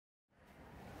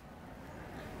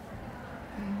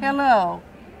Hello,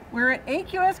 we're at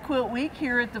AQS Quilt Week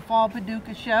here at the Fall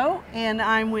Paducah Show, and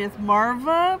I'm with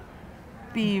Marva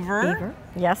Beaver.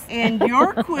 Yes. And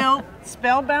your quilt,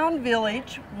 Spellbound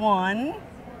Village, won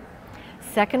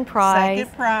second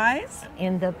prize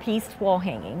in the piece wall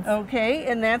hangings. Okay,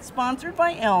 and that's sponsored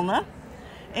by Elna.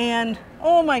 And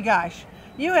oh my gosh,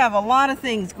 you have a lot of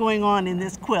things going on in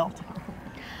this quilt.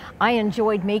 I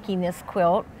enjoyed making this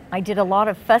quilt. I did a lot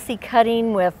of fussy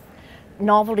cutting with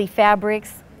novelty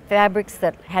fabrics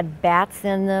that had bats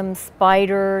in them,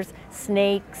 spiders,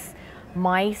 snakes,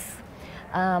 mice.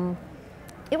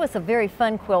 It was a very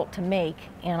fun quilt to make,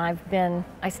 and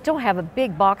I still have a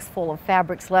big box full of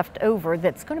fabrics left over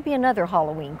that's going to be another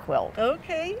Halloween quilt.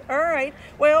 Okay, all right.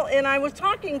 Well, and I was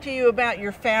talking to you about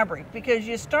your fabric because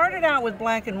you started out with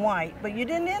black and white, but you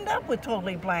didn't end up with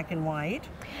totally black and white.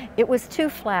 It was too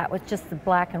flat with just the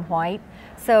black and white,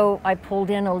 so I pulled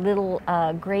in a little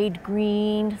grayed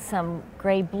green, some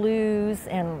gray blues,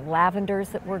 and lavenders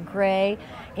that were gray,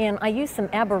 and I used some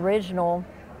Aboriginal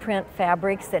print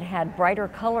fabrics that had brighter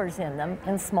colors in them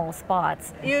in small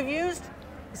spots. You've used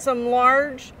some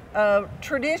large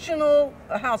traditional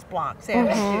house blocks,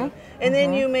 haven't you? And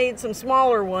then you made some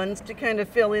smaller ones to kind of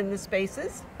fill in the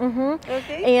spaces.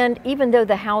 Okay. And even though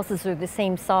the houses are the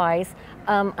same size,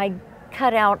 I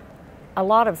cut out a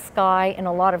lot of sky and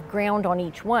a lot of ground on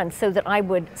each one so that I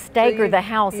would stagger the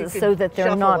houses so that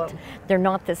they're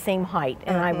not the same height,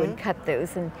 and I would cut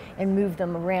those and move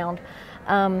them around.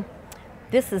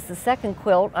 This is the second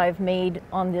quilt I've made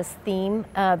on this theme.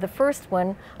 The first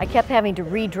one, I kept having to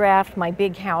redraft my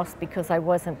big house because I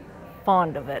wasn't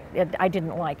fond of it. I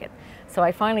didn't like it. So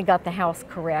I finally got the house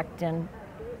correct, and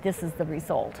this is the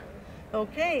result.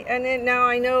 Okay, and then now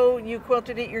I know you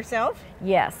quilted it yourself?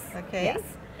 Yes. Okay. Yes.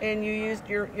 And you used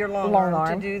your long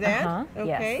arm to do that?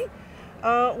 Okay. Yes.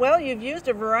 Well, you've used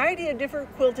a variety of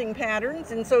different quilting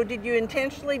patterns, and so did you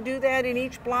intentionally do that in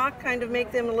each block, kind of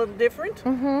make them a little different?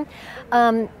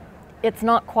 It's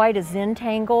not quite a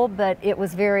Zentangle, but it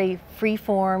was very free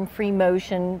form, free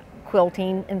motion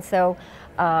quilting, and so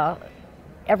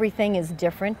everything is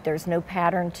different. There's no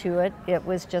pattern to it. It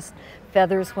was just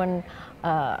feathers when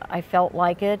I felt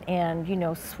like it, and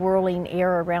swirling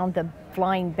air around the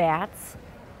flying bats.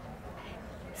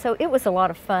 So it was a lot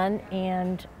of fun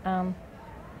and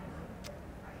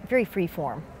very free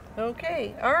form.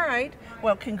 Okay, all right.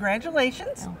 Well,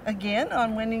 congratulations again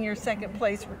on winning your second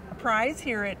place prize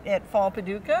here at Fall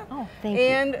Paducah. Oh, thank you.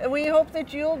 And we hope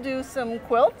that you'll do some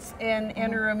quilts and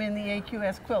enter them in the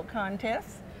AQS Quilt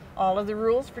Contest. All of the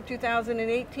rules for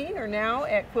 2018 are now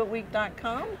at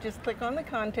QuiltWeek.com. Just click on the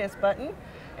contest button,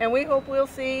 and we hope we'll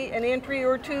see an entry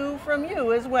or two from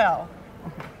you as well.